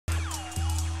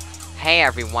Hey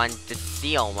everyone, this is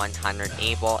Seal100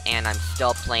 Able, and I'm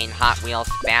still playing Hot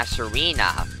Wheels Bash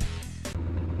Arena.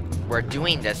 We're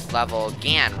doing this level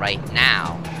again right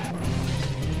now.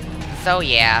 So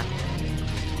yeah.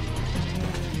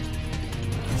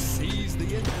 Seize the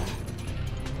engine.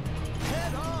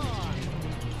 Head on.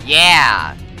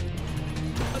 Yeah!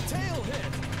 A tail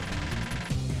hit.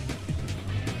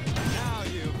 Now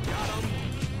you've got him.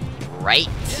 Right?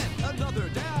 Yet another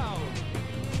down.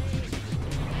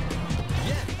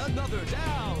 Yet another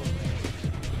down.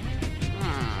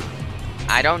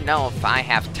 I don't know if I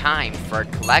have time for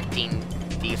collecting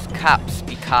these cups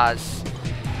because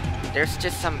there's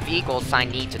just some vehicles I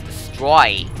need to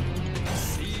destroy.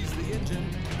 Seize the engine.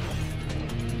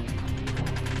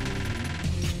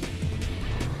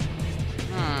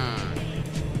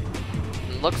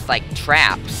 Looks like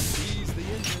traps. Seize the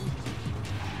engine.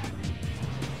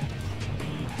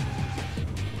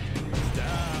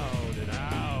 Down and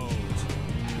out.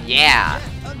 Yeah.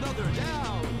 Yet another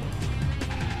down.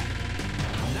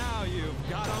 Now you've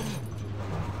got him.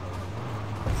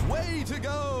 Way to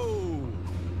go.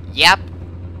 Yep.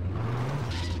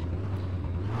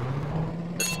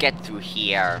 Let's get through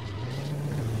here.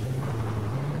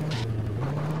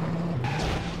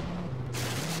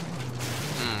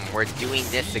 We're doing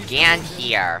this again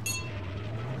here.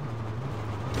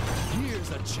 Here's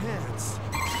a chance.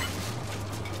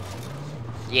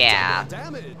 Yeah,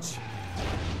 Damage.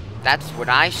 that's what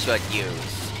I should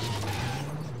use.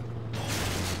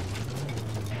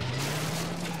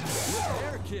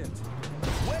 Repair kit.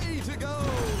 Way to go.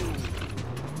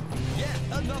 Yet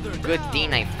another Good down.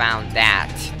 thing I found that,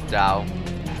 though.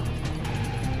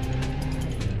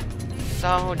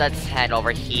 So, let's head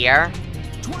over here.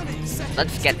 20 seconds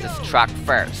Let's get to this go. truck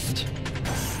first.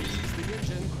 Seize the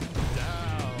engine.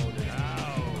 Down and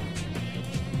out.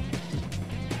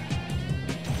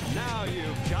 Now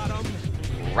you've got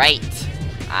him. Right.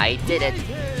 I did it.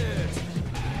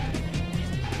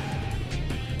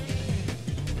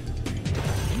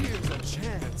 Here's a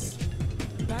chance.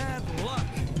 Bad luck.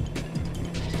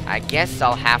 I guess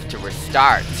I'll have to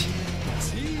restart.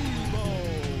 T-bone.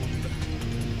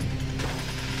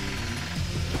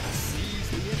 Seize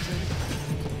the engine.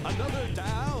 Another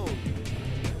down.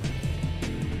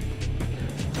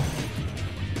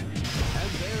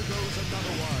 And there goes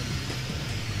another one.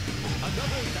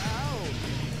 Another down.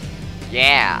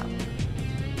 Yeah.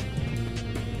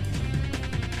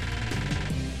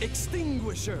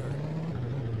 Extinguisher.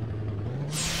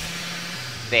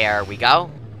 There we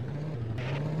go.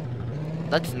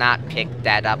 Let's not pick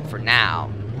that up for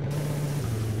now.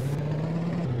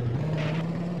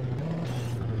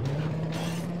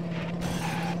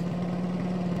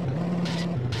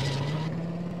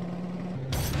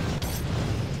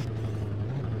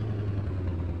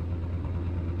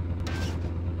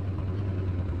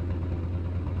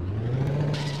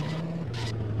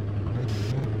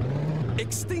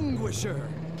 Extinguisher.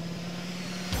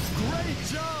 Great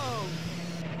job.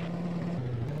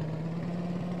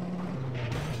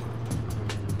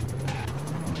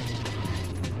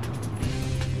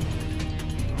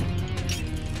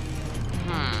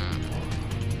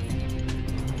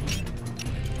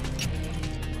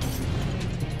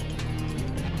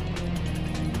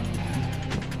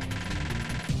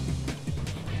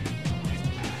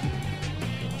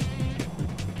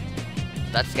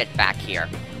 Let's get back here.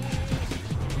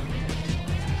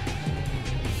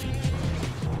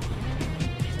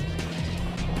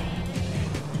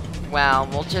 Well,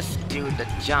 we'll just do the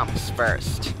jumps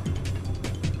first.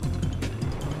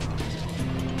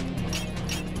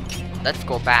 Let's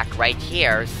go back right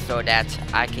here so that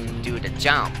I can do the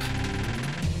jump.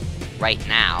 Right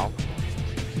now.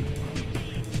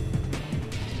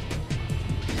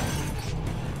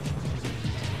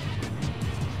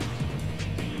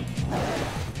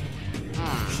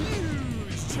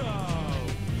 Huge job.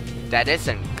 That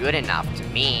isn't good enough to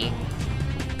me.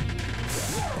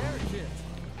 Repair kit.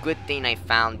 Good thing I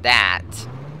found that.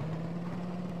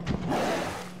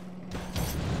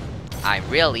 I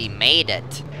really made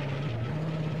it.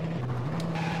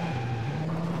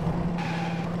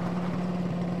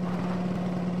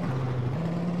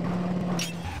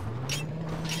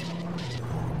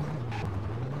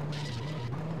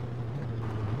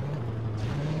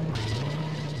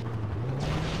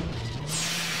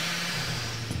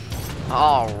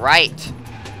 All right.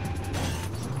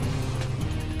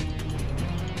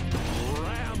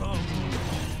 Ram 'em.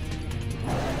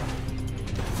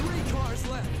 3 cars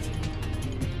left.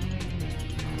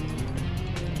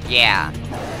 Yeah.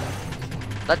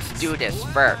 Let's do this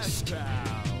first. Splashdown.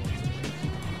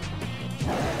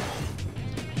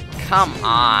 Come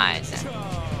on.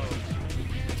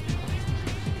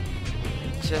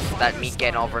 Just let me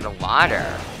get over the water.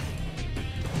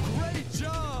 Great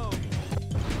job!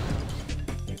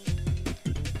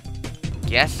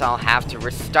 Guess I'll have to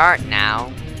restart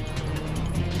now.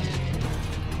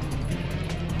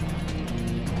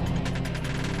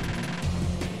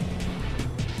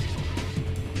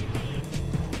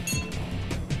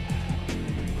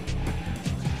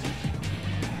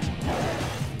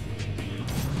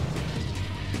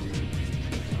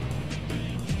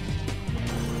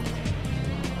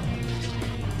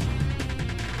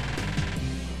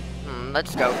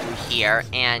 Let's go through here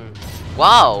and...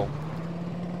 Whoa!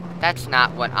 That's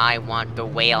not what I want the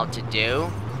whale to do.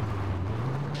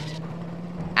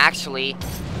 Actually,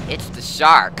 it's the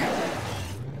shark.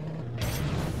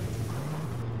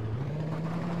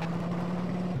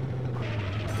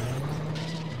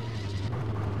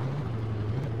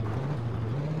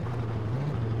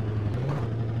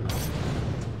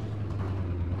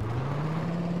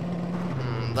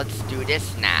 Let's do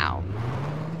this now.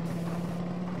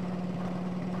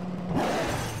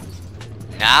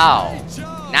 No,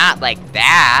 not like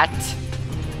that.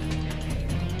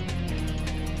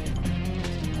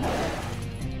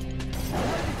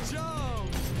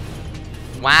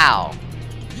 Wow.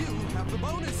 You have the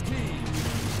bonus key.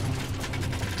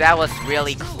 That was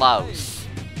really close.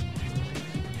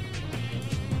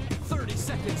 30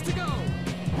 seconds to go.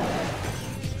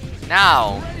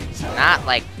 No, not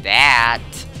like that.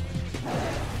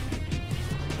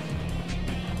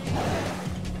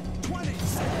 20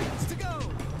 seconds to go.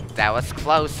 That was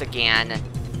close again.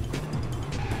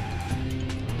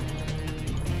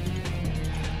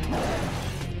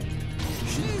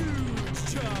 Huge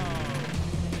job.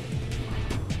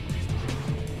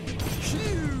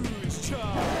 Huge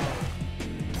job.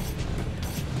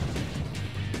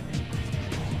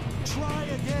 Try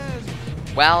again.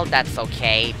 Well, that's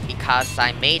okay, because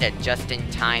I made it just in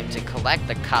time to collect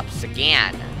the cups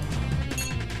again.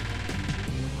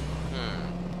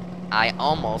 I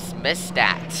almost missed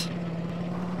that.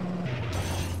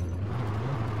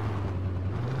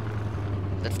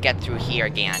 Let's get through here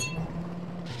again.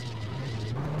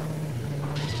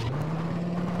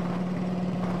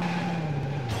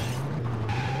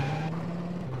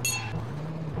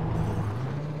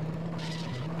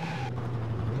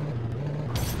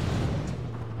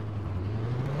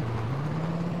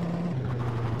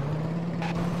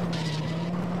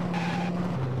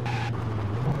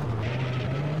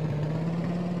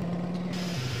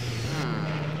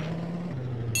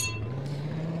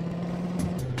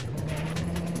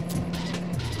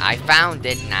 I found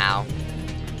it now.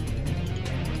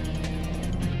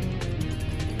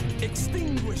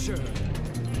 Extinguisher.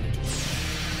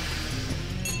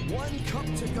 1 cup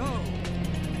to go.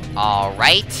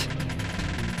 Alright.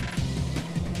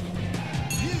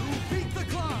 You beat the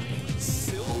clock.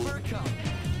 Silver cup.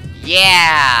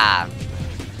 Yeah!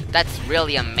 That's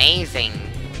really amazing.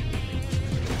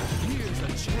 Here's a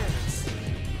chance.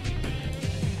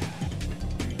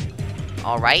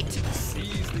 Alright.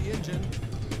 Seize the engine.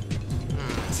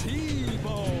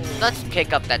 T-bone. Let's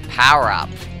pick up that power-up.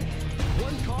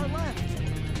 1 car left.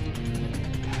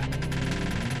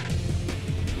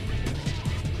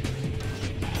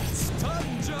 Stun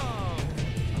jump.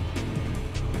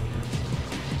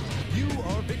 You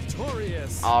are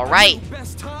victorious. Alright. A new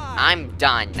best time. I'm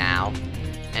done now.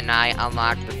 And I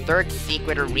unlocked the 3rd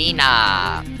secret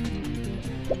arena.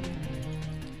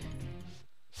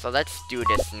 So let's do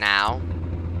this now.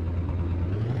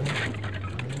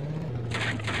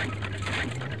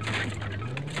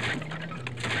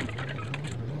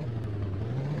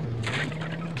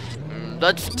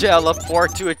 Let's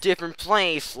teleport to a different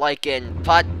place, like in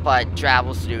Putt-Putt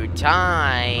Travels Through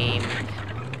Time.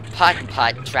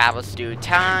 Putt-Putt Travels Through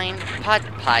Time.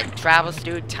 Putt-Putt Travels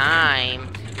Through Time.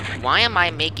 Why am I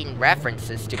making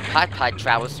references to Putt-Putt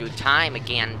Travels Through Time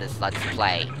again in this Let's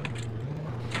Play?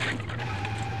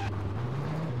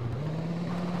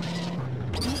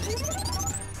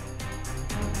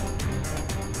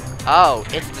 Oh,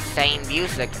 it's the same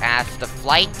music as the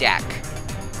flight deck.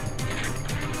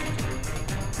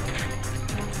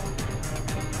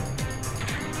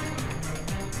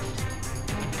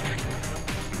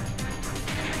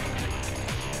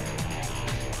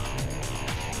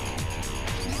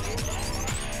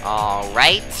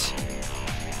 Alright.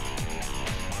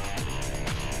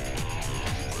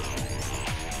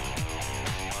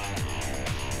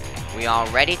 We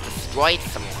already destroyed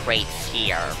some crates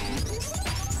here.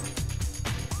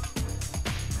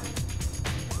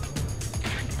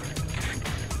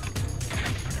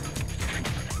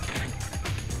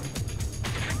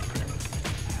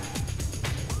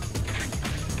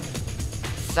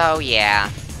 So yeah.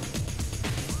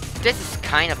 This is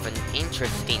kind of an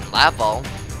interesting level.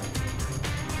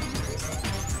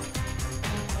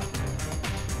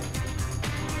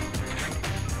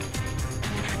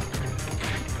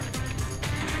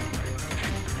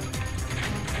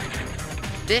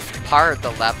 This part of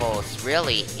the level is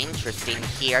really interesting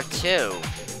here too.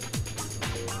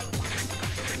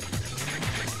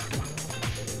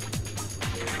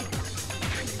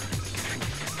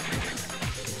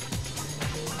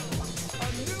 A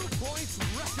new points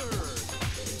record.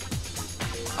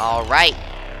 Alright.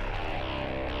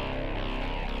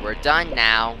 We're done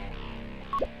now.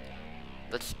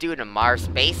 Let's do the Mars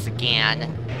base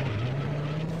again.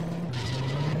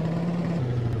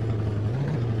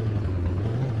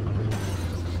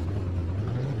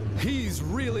 He's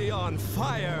really on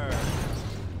fire.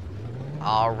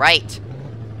 Alright.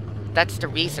 That's the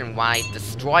reason why I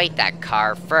destroyed that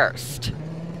car first.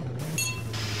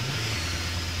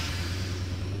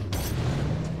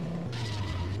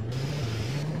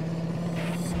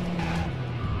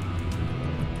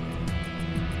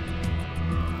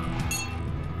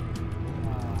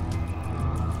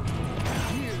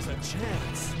 Here's a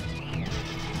chance.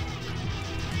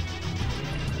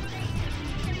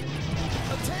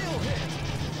 A tail hit.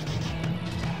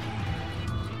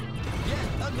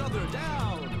 Yet another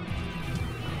down.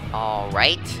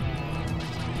 Alright.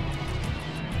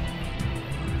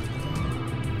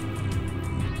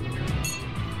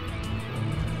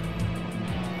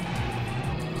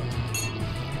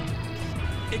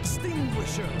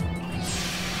 Extinguisher.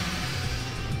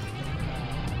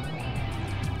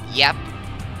 Yep.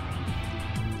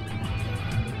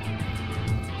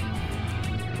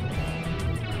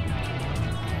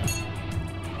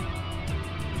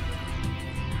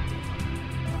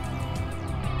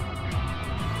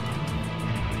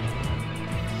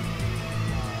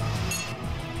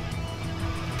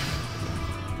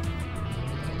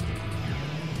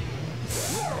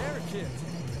 Repair kit.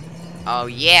 Oh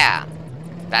yeah.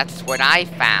 That's what I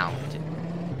found.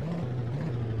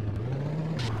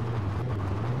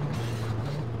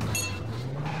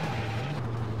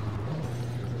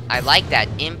 I like that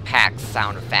impact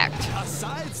sound effect. A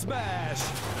side smash.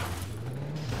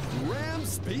 Ram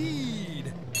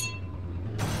speed.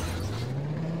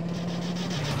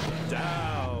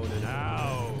 Down and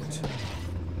out.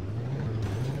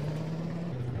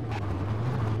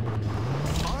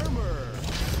 Armor.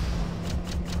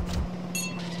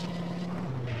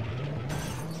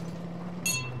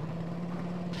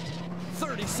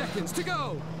 "30 seconds to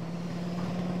go.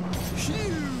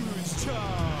 Huge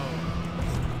jump.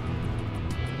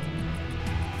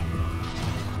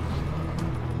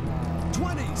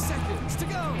 20 seconds to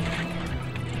go.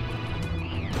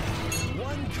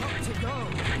 1 cup to go.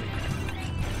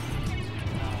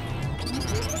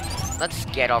 Let's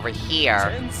get over here.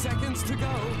 10 seconds to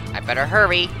go. I better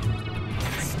hurry.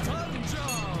 Stun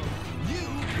jump. You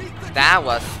beat the That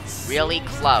was really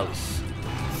close.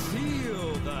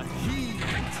 Feel the heat.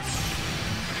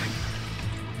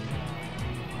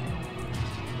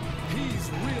 He's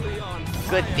really on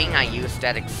fire. Good thing I used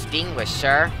that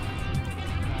extinguisher.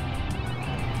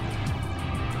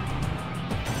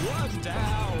 1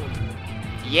 down.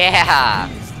 Yeah!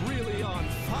 He's really on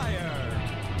fire.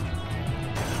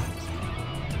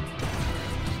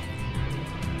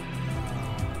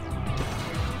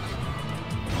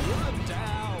 1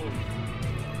 down.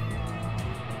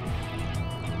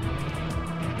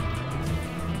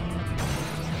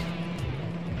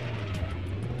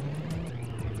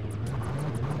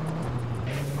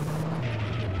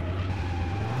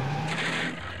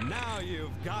 Now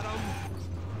you've got him.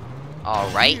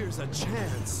 Alright. Here's a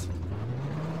chance.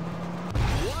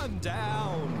 1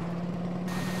 down.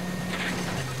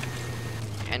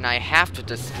 And I have to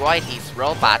destroy these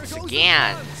robots There goes the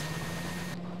again. front.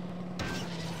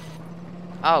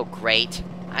 Oh great.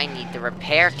 I need the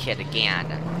repair kit again.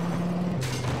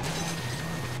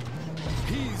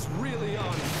 He's really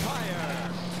on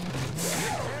fire.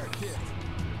 Repair kit.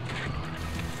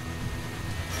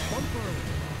 Bumper.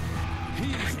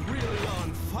 He's really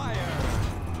on fire.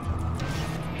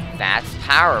 That's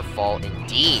powerful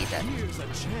indeed. Here's a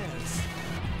chance.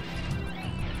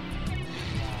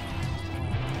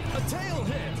 A tail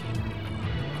hit.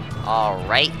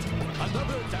 Alright.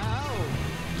 Another down.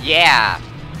 Yeah!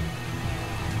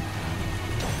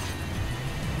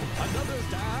 Another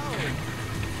down.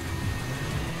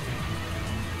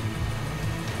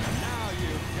 Now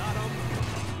you've got him.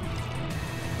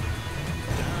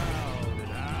 Down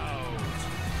and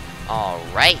out.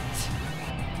 Alright.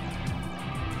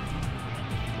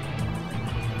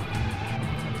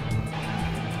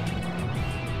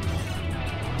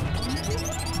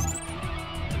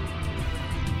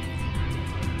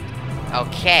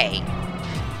 Okay.